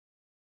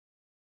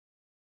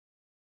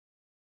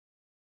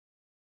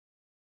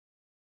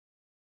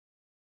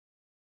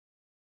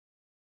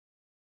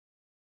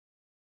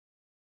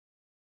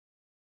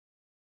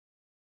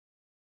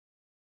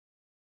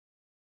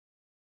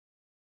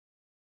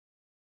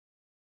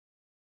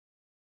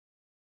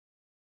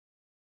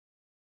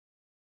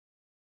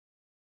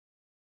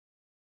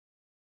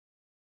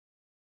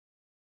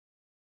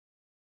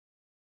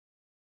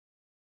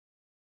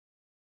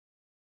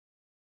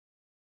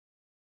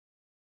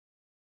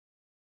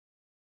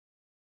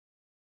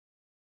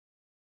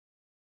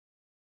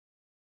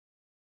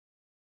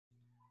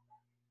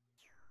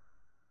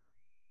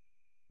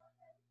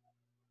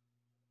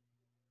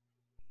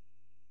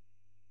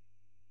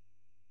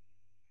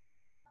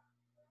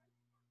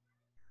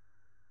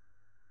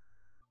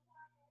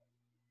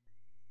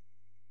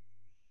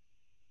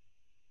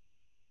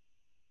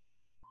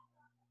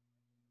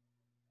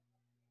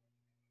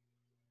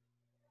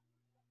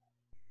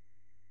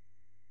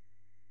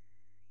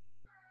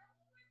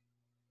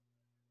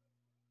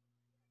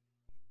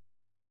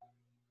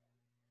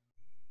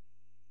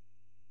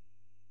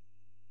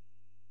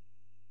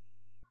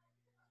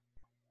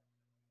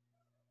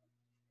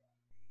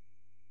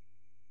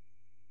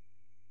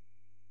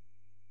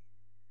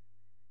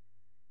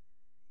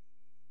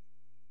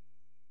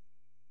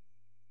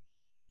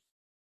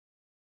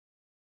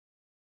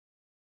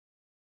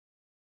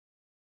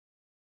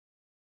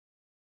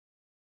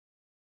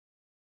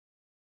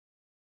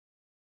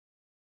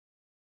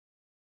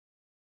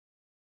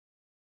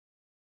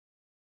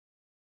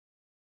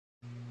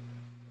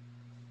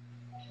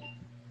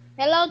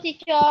Hello,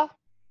 teacher.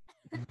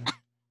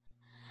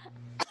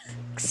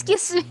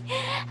 Excuse me.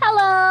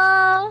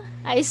 Hello.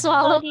 I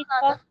swallowed a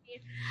lot of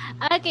air.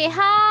 Okay,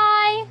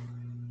 hi.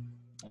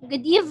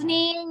 Good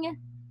evening.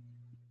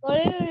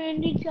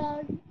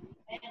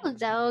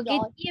 Hello,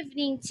 good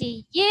evening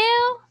to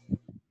you.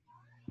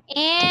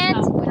 And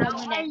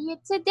how are you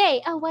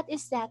today? Oh, what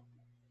is that?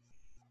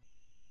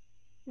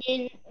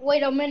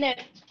 Wait a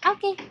minute.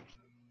 Okay.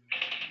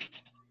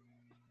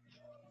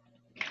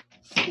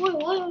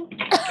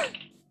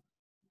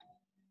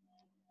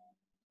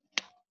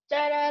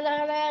 Na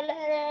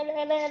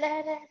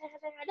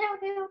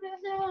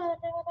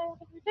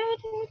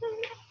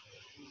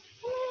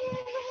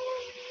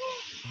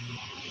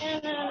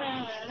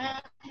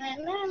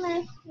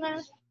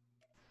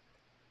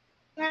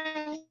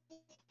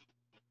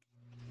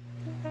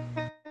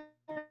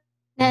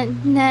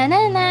na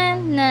na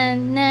na na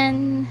na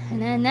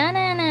na na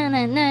na na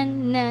na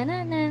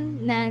na na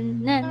na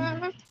na.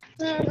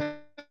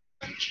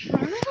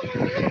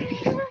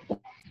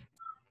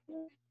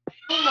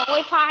 Một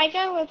wifi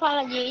chứ, wifi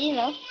là gì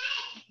nữa?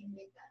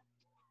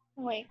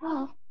 Nguyệt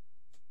hả?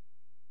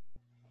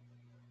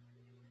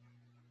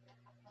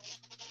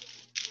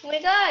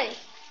 Nguyệt ơi.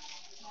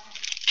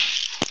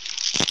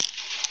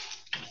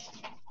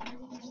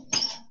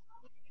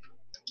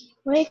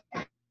 Nguyệt.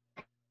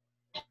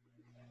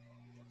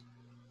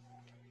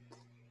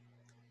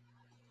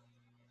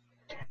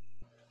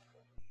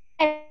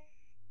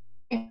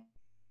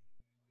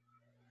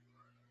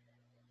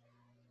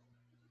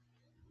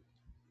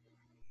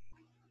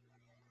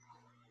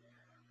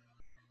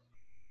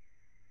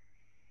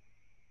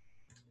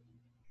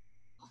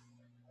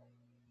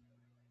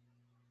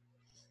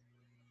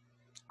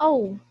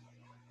 Oh.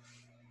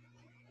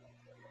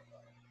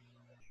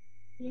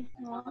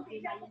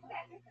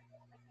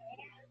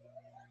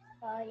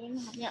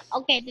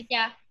 Okay,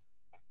 teacher.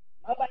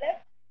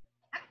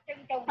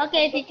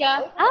 Okay,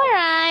 teacher. All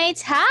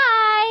right.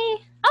 Hi.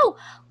 Oh,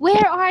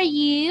 where are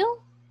you?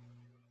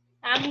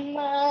 I'm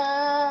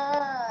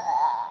I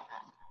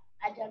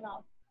don't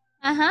know.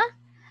 Uh-huh.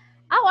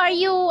 How are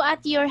you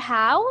at your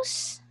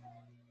house?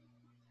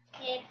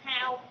 And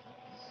how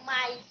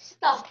my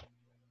stuff.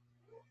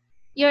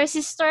 Your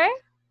sister?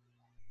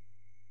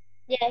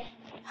 Yes.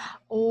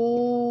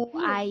 Oh,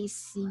 I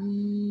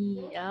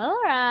see.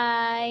 All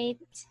right.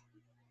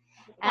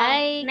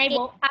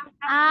 Neighbor.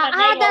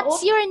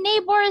 That's your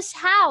neighbor's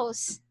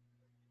house.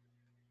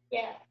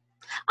 Yeah.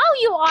 Oh,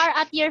 you are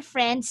at your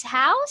friend's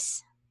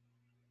house?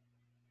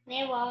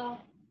 Neighbor.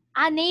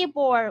 A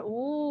neighbor.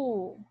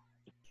 Ooh.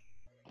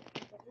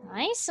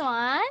 Nice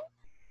one.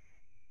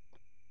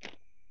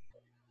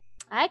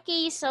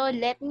 Okay, so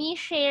let me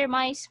share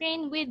my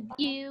screen with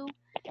you.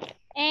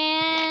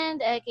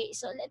 And okay,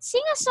 so let's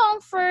sing a song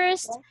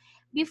first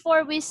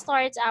before we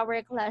start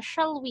our class,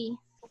 shall we?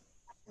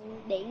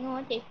 Điện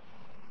luôn chị.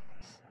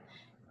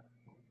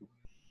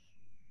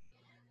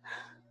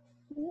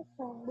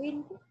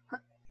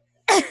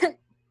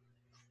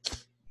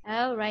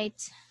 All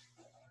right.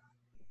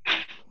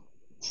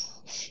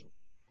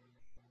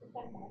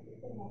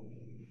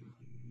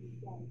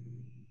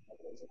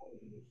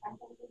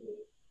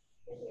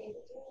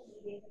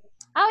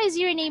 How is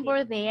your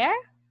neighbor there?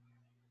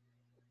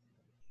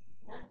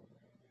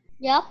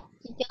 Yep,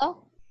 teacher.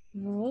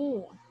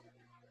 Oh.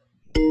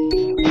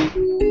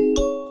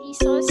 Okay,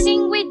 so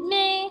sing with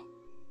me.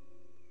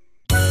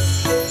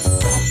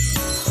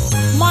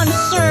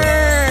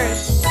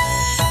 Monsters.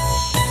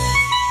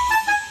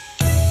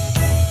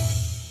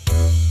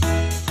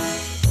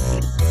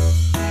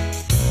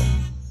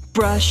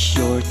 Brush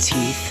your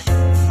teeth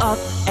up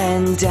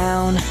and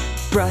down.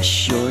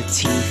 Brush your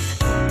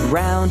teeth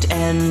round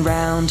and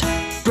round.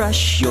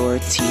 Brush your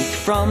teeth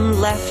from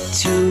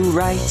left to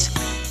right.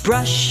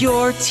 Brush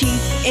your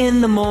teeth in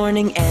the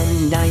morning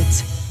and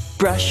night.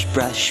 Brush,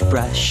 brush,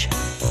 brush.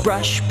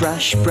 Brush,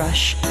 brush,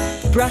 brush.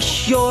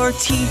 Brush your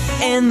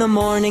teeth in the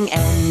morning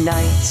and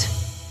night.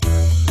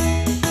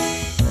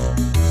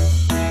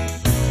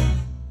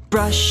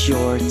 Brush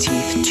your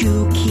teeth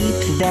to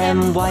keep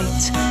them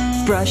white.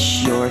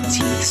 Brush your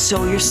teeth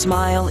so your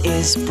smile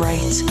is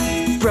bright.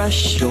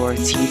 Brush your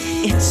teeth,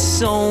 it's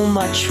so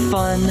much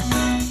fun.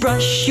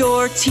 Brush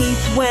your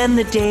teeth when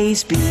the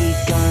day's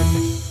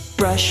begun.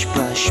 Brush,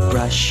 brush,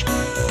 brush.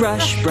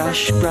 Brush,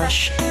 brush,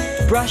 brush.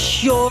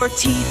 Brush your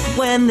teeth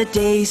when the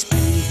day's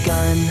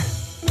begun.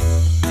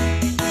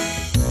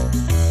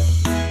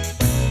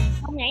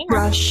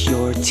 Brush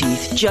your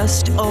teeth,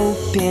 just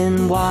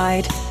open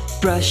wide.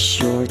 Brush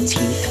your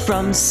teeth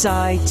from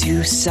side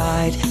to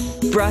side.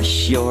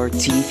 Brush your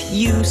teeth,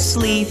 you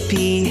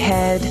sleepy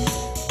head.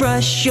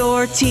 Brush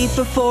your teeth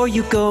before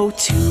you go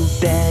to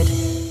bed.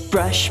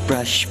 Brush,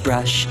 brush,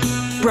 brush.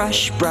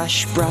 Brush,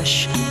 brush,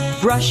 brush.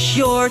 Brush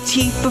your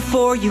teeth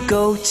before you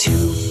go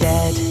to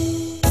bed.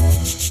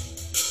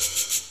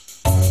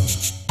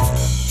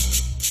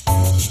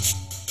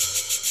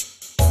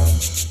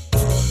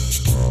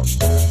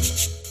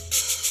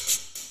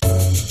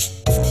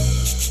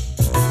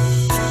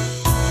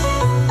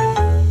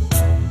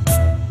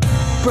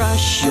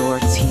 brush your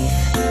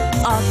teeth.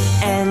 Up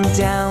and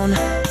down,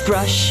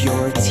 brush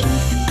your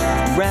teeth.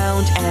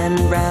 Round and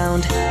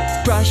round,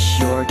 brush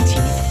your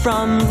teeth.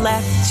 From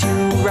left to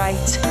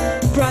right,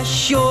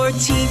 brush your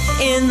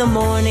teeth in the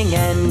morning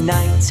and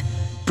night.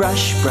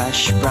 Brush,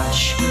 brush,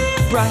 brush,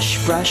 brush,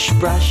 brush,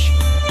 brush.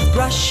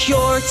 Brush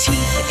your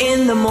teeth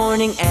in the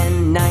morning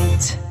and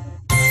night.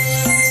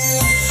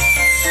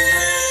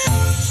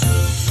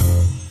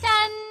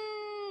 Done!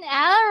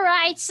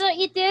 Alright, so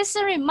it is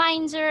a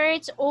reminder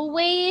to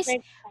always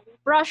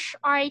brush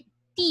our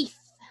teeth.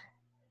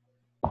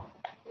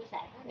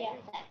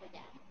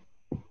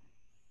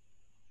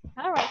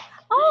 Alright.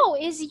 Oh,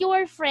 is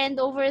your friend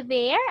over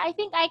there? I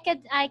think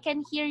I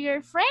can hear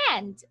your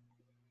friend.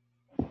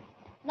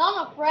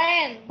 Not a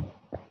friend.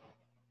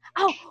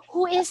 Oh,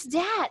 who is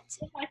that?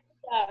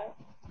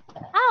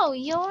 Oh,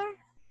 your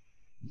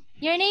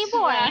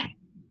neighbor.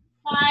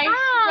 Hi.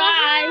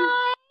 Hi.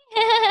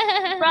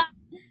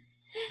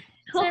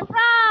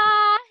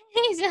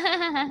 Surprise.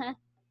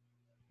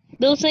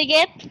 Do you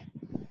get?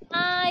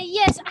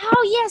 Yes.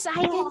 Oh, yes,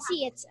 I can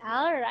see it.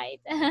 All right.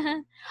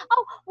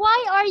 Oh,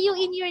 why are you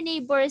in your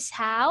neighbor's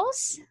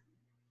house?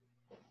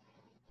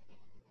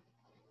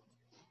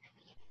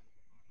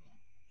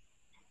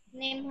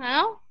 Name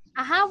how?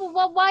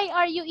 Why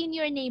are you in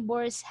your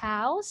neighbor's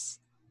house?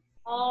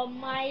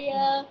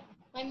 My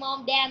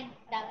mom dance.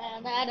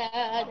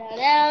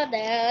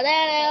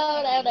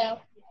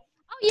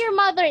 Oh, your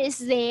mother is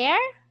there?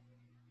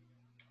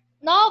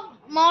 No,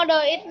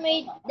 mother, it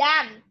me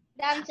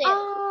dancing.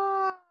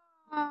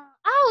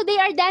 Oh, they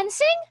are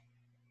dancing?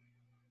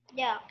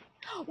 Yeah.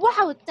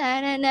 Wow.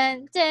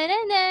 Ta-na-nan,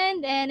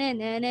 ta-na-nan,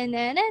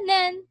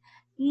 ta-na-nan-nan-nan-nan.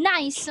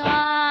 Nice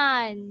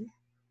one.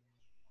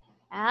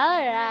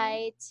 All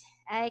right.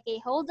 Okay,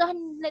 hold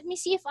on. Let me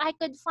see if I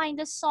could find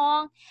a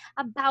song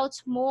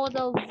about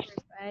modal verb.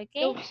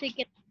 Okay. Do you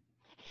get?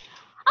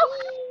 Oh,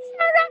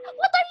 Sarah,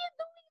 what are you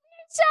doing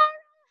there,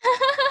 Sarah?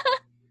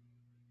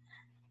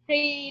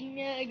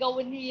 Thì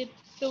going here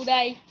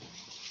today.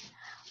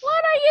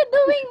 What are you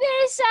doing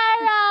there,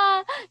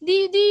 Sarah? Do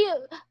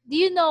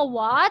you know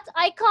what?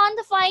 I can't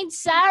find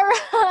Sarah.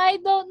 I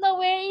don't know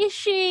where is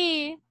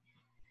she.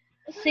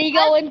 She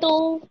going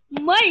to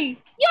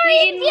me. You're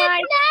in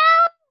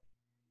Vietnam.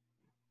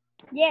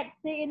 Yes,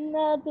 she in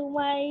to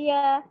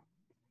my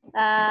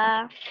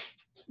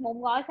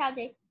Mụn gọi sao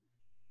chị?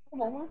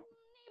 Mụn á.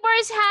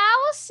 Neighbor's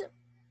house.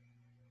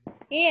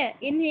 Here,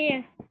 in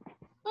here.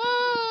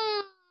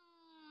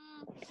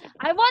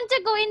 I want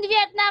to go in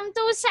Vietnam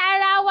too,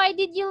 Sarah. Why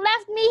did you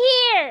left me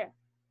here?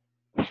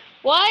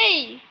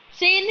 Why?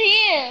 She in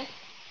here.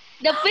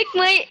 The pig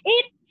may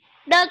eat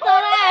the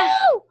Sarah.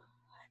 No!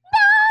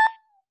 No!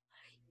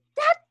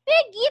 That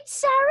pig eats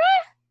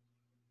Sarah?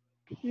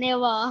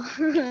 Never.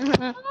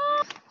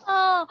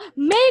 Oh,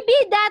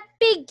 maybe that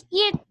pig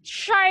eat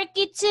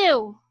Sharky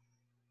too.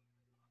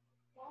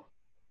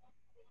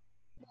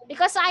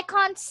 Because I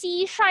can't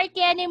see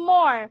Sharky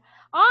anymore.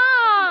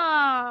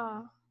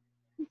 Ah!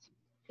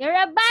 You're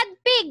a bad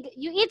pig.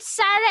 You eat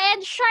Sarah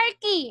and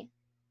Sharky.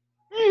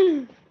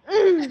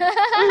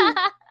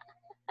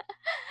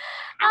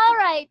 All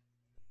right.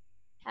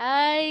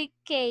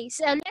 Okay,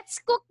 so let's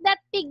cook that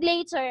pig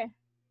later.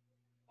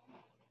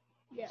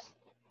 Yeah.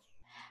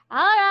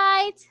 All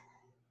right.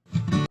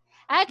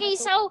 Okay,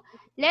 so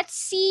let's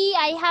see.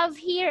 I have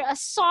here a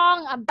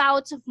song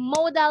about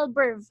modal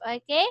verb.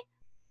 Okay,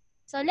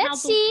 so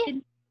let's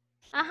see.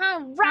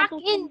 Rock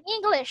in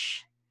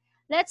English.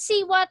 Let's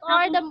see what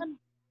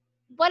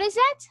is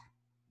that?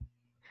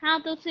 How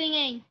to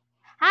singing?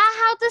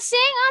 How to sing?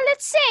 Oh,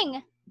 let's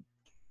sing.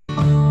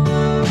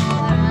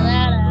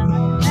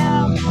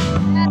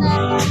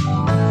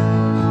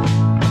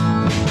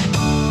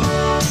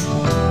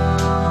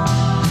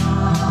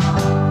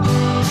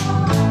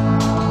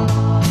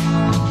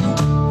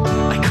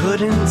 I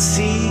couldn't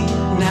see,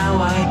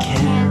 now I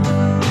can.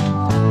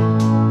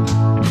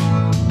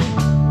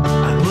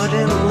 I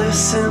wouldn't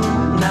listen,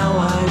 now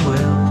I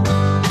will.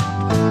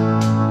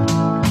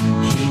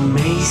 He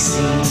may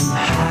seem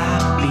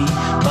happy,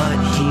 but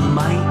he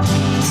might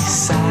be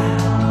sad.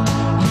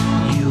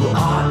 You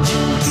ought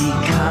to be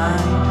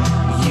kind,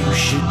 you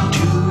should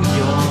do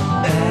your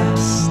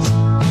best.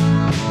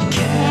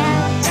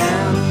 Can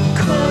and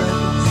could,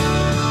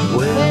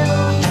 will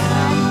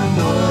and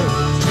would,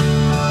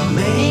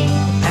 may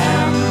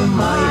and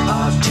might,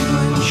 ought to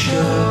and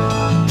should.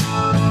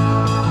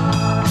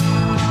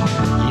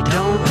 You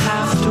don't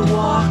have to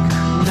walk,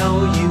 no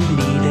you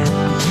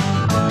needn't.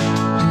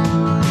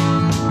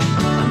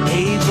 I'm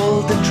able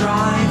to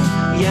drive,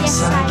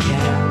 yes I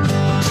can.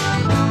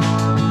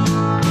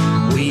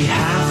 We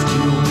have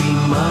to, we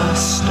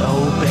must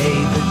obey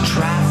the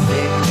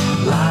traffic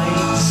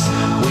lights.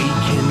 We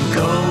can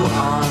go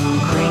on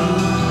green,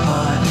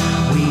 but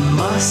we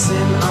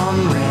mustn't on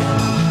red.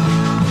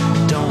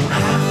 Don't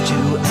have to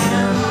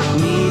and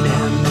need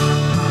and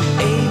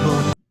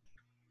able.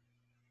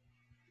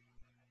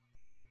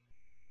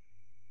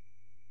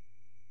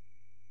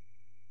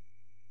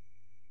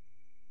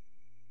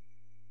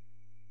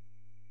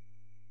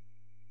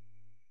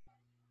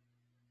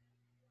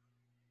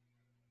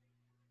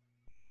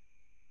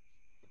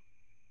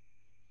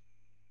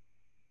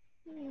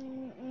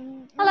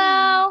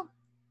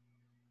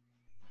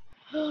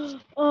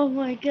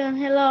 can.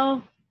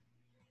 Hello.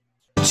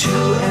 To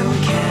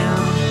and can,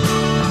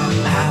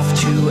 have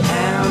to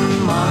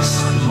and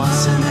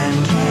mustn't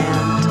and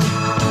can't.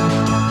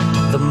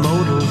 The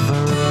modal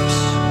verbs.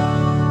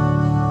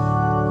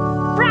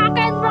 Rock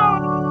and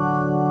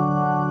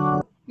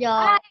roll.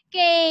 Yeah.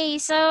 Okay,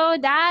 so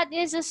that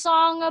is a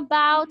song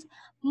about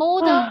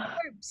modal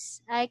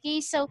verbs. Okay,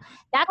 so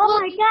that Oh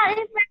will my be God!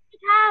 It's very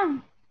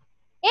time.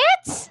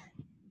 it.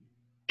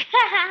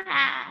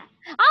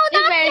 Oh, It's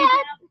not very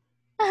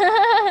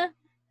yet.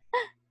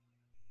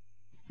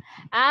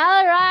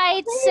 All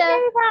right, It's so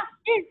very time.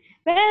 It's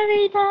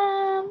very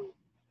time.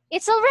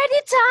 it's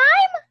already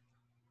time?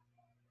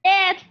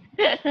 Yes.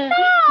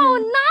 No,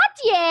 not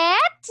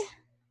yet.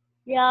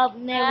 Yup.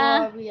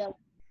 Never. Yup.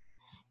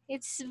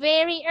 It's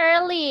very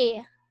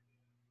early.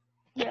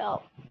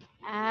 Yup.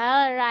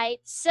 All right.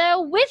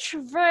 So which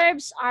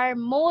verbs are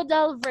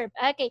modal verb?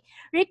 Okay.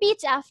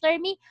 Repeat after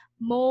me.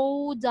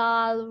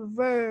 Modal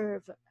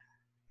verb.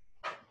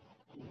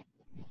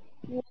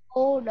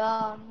 Hold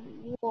on.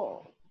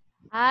 Whoa.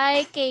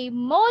 Okay.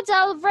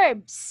 Modal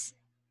verbs.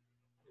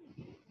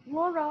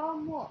 Hold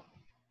on. Whoa.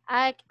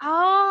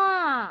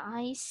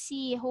 I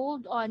see.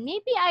 Hold on.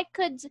 Maybe I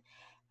could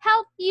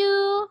help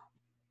you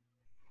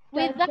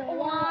with that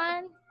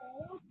one.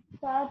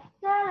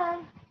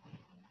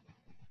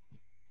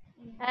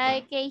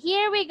 Okay,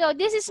 here we go.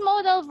 This is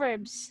modal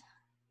verbs.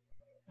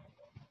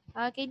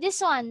 Okay,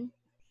 this one.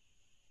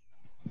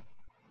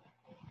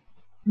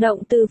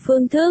 Động từ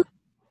phương thức.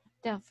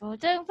 Động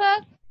từ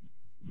phương.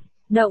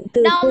 Động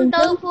từ Động phương từ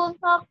thức. phương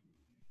thức.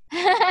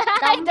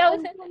 I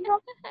don't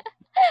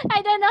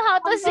I don't know how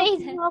to say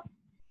that.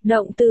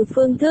 Động từ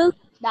phương thức.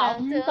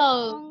 Động từ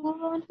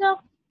phương thức.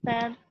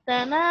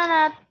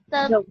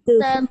 Động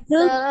từ phương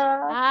thức.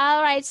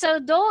 All right, so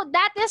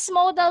that is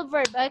modal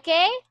verb,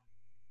 okay?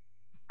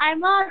 I'm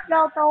not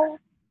Roto.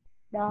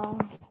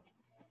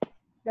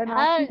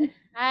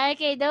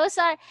 Okay,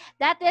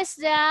 that is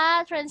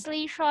the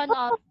translation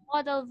of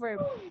modal verb.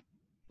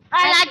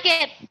 I like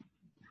it.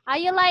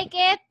 You like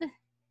it?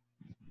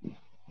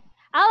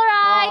 All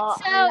right,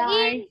 so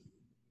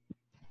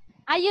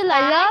you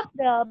like? I love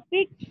the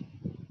pig.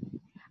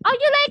 Oh,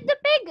 you like the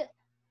pig?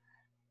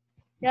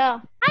 Yeah.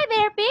 Hi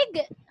there,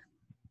 pig.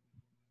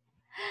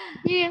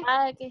 Yeah.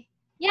 Okay.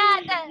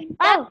 Yeah, that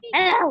Oh, pig.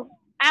 hello.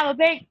 I'm a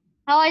pig.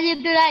 How are you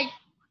today?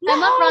 No. I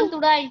must run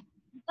today.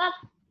 Because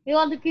you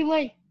want to kill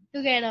me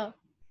together.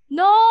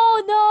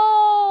 No.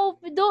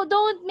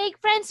 Don't make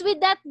friends with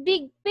that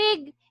big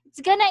pig. It's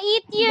gonna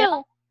eat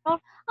you. Yeah.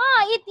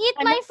 It eat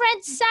my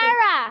friend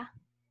Sarah.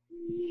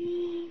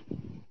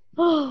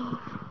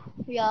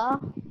 Yeah.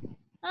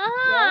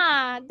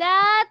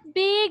 That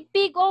big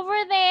pig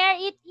over there,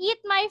 it eat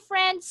my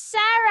friend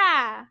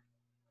Sarah.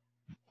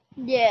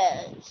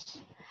 Yes.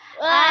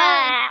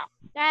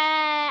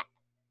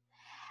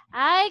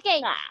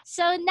 Okay,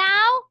 so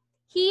now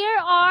here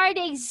are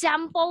the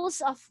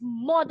examples of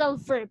modal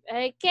verb.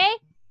 Okay,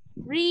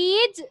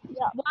 read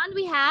one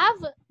we have.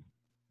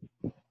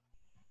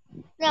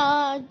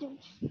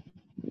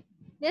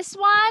 This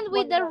one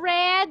with the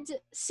red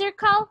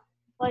circle.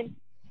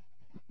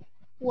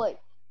 Wait.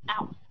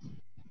 Ow.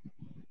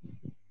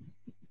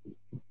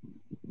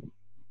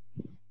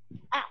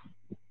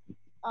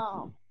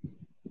 Oh.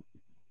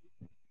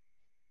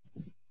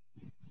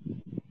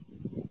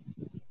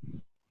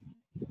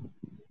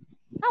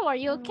 How are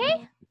you?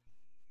 Okay?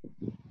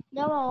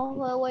 No,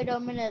 wait a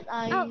minute.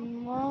 I have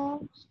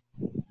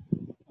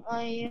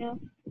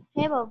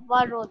a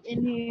virus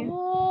in here.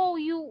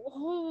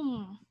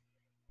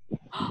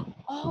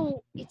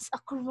 Oh, it's a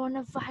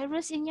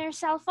coronavirus in your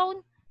cell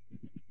phone?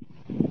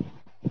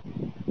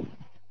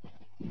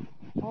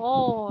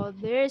 Oh,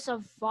 there's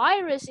a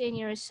virus in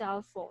your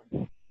cell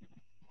phone.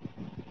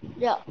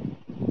 Yeah.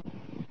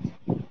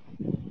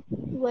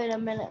 Wait a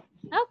minute.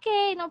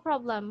 Okay, no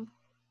problem.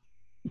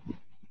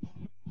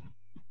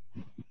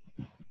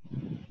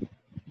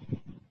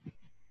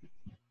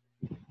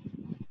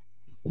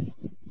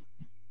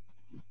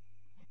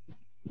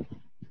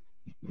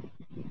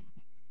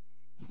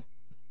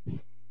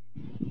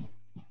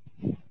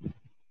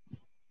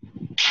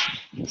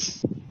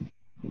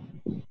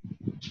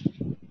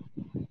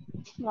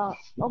 Oh,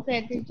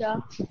 okay,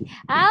 teacher.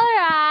 All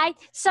right.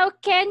 So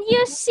can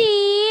you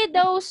see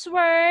those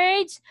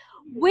words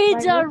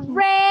with a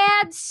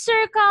red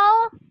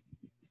circle?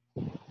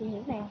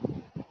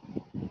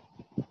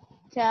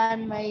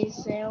 Can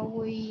myself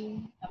we?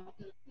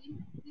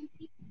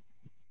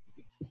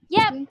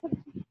 Yep.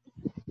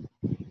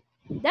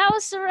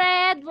 Those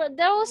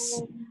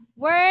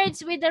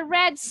words with a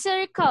red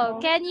circle.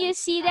 Can you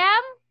see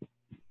them?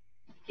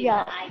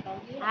 Yeah.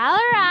 All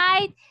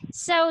right.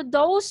 So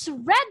those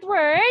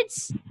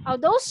words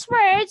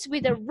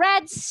with a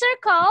red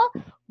circle,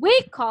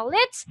 we call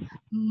it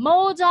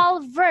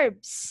modal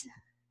verbs.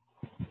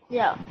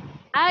 Yeah.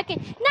 Okay.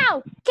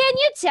 Now, can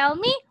you tell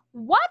me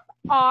what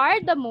are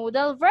the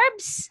modal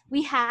verbs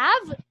we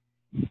have?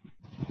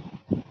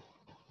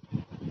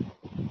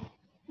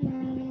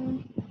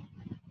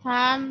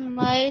 Can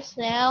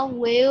myself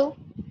will.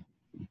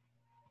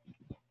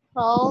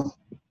 So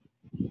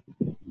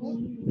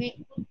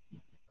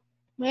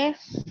Miss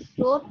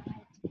shoot.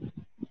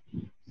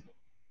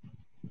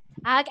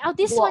 Oh,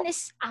 this Whoa. one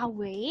is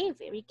away.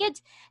 Very good.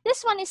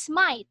 This one is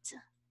might.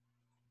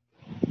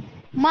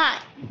 My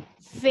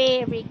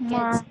Very good.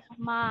 my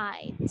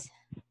Might.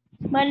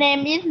 my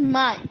name is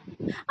Mike.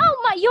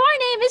 Oh, your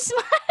name is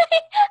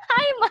Might.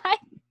 Hi,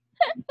 Might.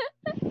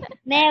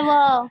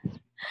 Never.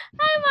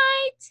 Hi,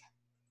 Might.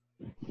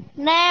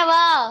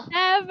 Never.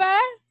 Never.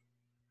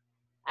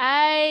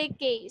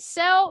 Okay,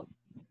 so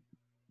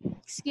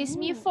excuse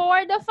me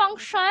for the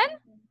function.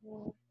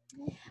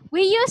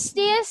 We use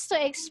this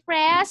to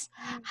express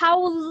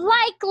how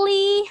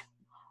likely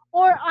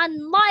or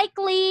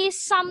unlikely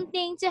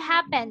something to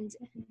happen.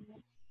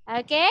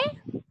 Okay?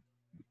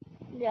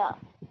 Yeah.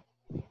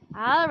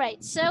 All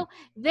right. So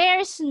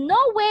there's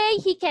no way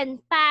he can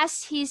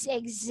pass his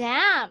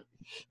exam.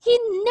 He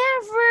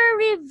never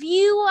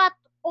review at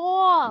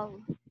all.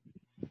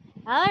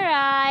 All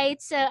right.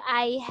 So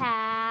I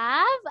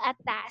have a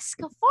task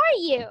for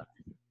you.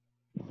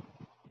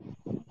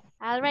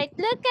 All right.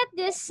 Look at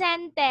this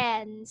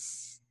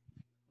sentence.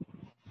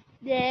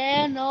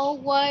 There's no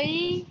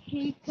way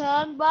he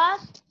can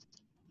pass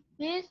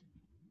his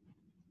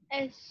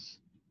ex-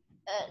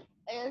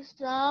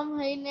 exam.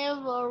 He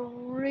never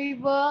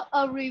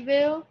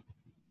review.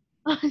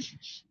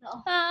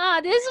 No.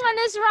 This one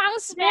is wrong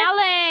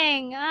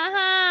spelling.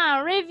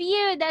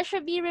 Review. That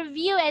should be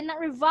review and not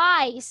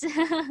revise.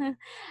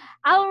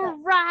 All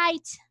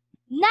right.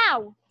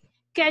 Now,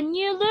 can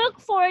you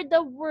look for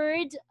the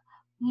word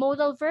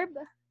modal verb?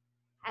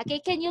 Okay,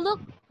 can you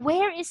look?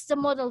 Where is the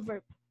modal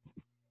verb?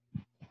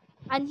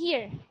 And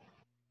here.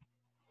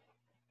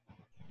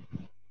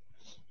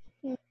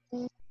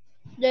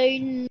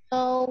 There's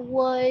no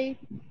way.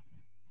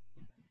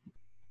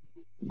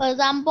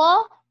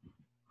 Example.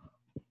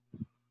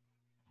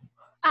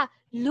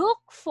 Look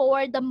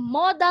for the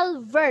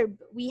modal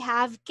verb. We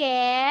have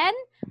can,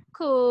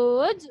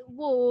 could,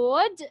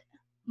 would,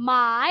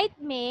 might,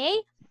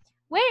 may.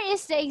 Where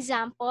is the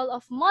example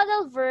of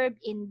modal verb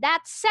in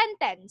that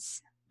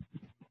sentence?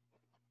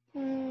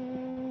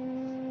 Review.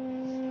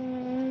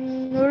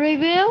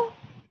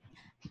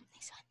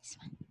 This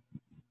one.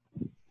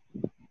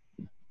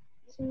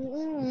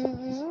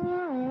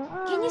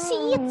 Can you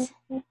see it?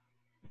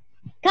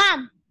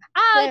 Come.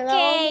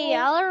 Okay,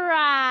 all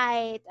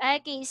right.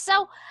 Okay,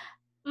 so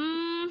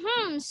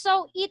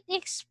so it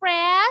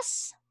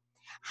express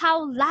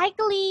how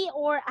likely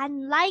or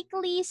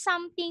unlikely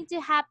something to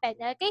happen.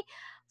 Okay,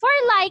 for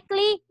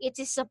likely it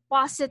is a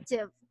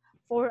positive.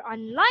 For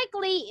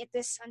unlikely it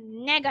is a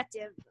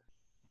negative.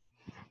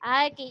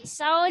 Okay,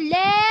 so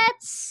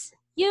let's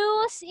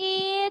use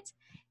it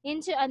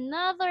into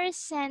another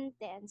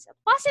sentence. A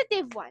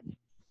positive one.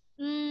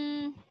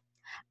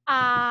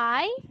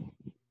 I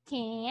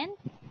can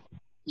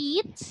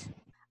eat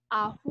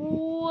a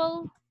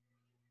whole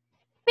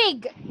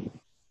pig.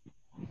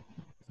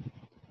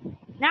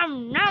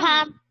 Nom nom.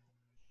 Come.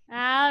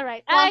 All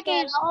right. Con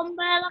Okay. là hôm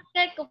nay là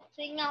cái cục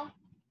xin không?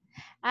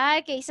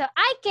 Okay, so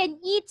I can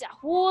eat a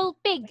whole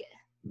pig.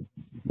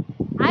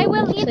 I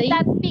will eat See?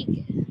 that pig.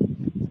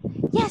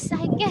 Yes,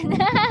 I can.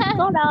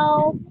 Có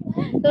đâu.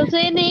 Tôi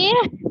xin đi.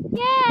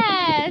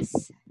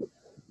 Yes.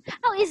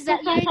 Oh, is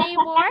that your name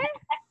more?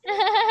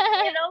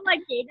 Đúng mà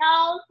chị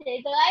đâu. Chị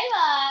từ ấy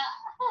mà.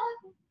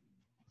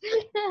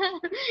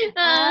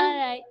 All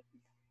right.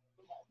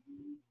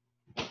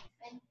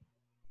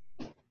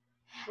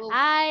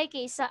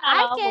 Okay, so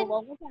I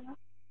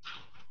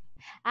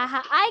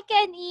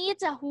can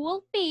eat a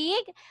whole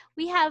pig.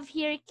 We have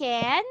here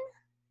can.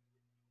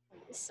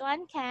 This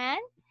one can.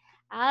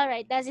 All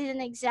right, that is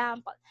an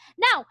example.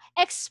 Now,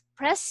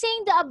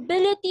 expressing the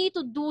ability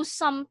to do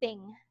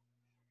something.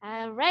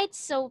 All right,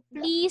 so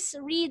please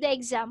read the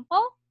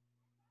example.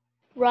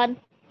 Run.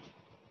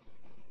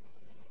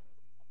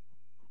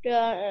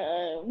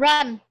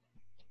 Run.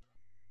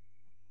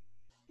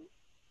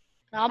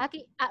 Nope.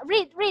 Okay,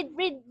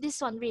 read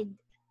this one, read.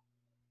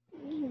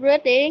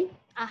 Reading.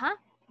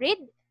 Read.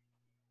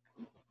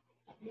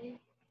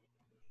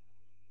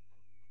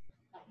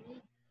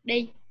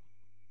 Đi.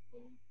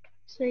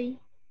 See.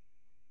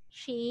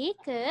 She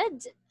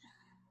could.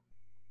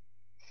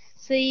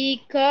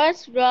 She could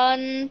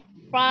run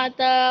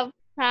farther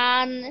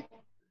than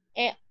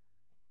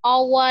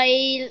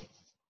always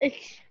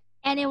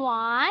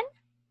Anyone?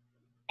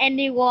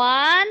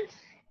 anyone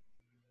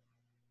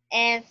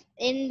as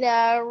in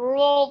the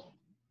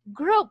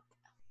Group.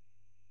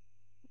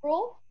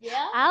 group.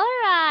 Yeah. All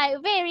right,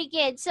 very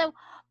good. So,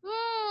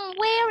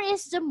 where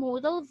is the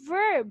modal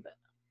verb?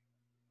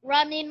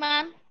 Running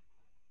man.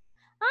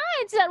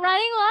 It's that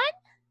running one?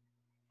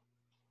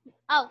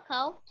 Oh,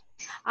 cool.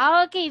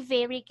 Okay,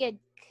 very good.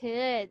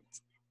 Good.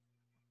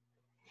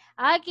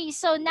 Okay,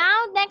 so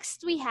now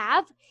next we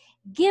have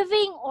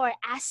giving or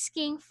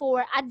asking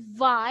for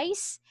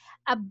advice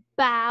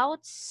about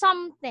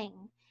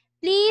something.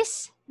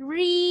 Please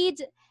read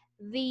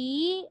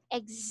the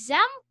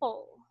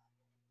example.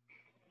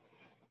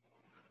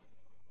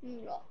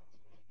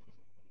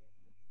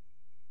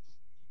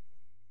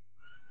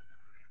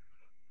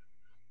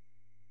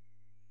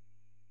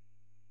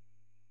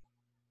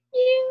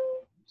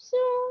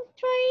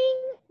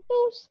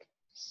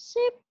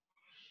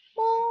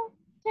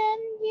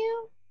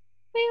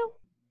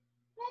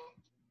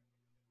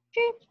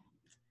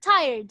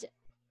 tired?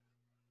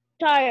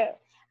 Tired.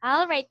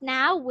 All right,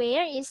 now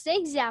where is the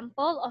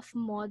example of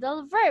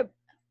modal verb?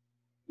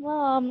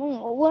 Muốn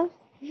ngủ quá.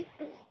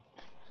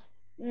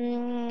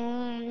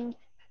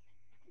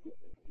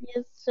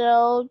 You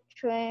so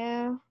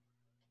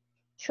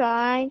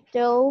try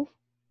to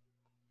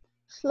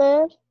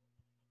sleep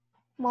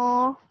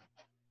more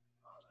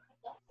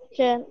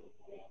than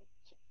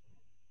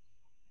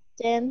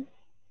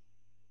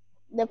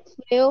the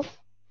feel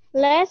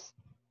less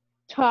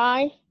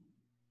tired.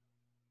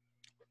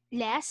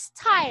 Less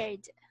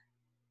tired.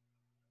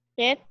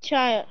 Get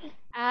tired.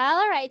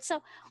 All right,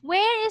 so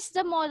where is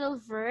the modal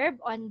verb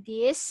on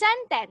this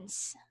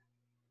sentence?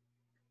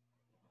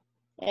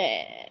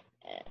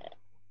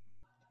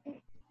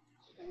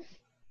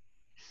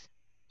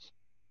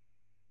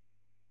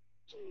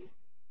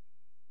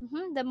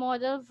 The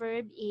modal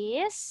verb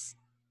is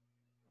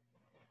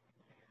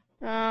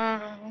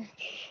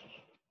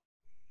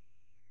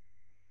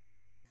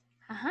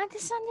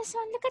this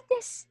one. Look at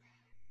this.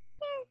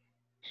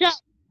 Should.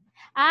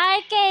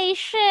 Okay,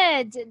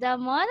 should. The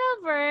modal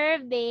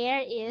verb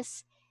there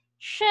is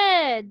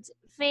should.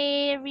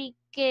 Very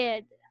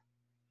good.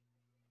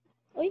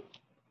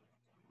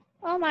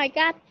 Oh my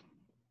God.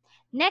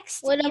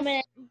 Next, Wait a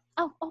minute.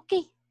 Oh,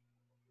 okay.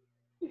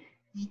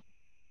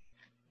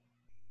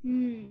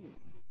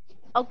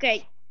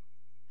 Okay.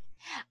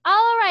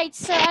 All right,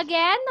 so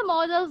again, the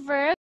modal verb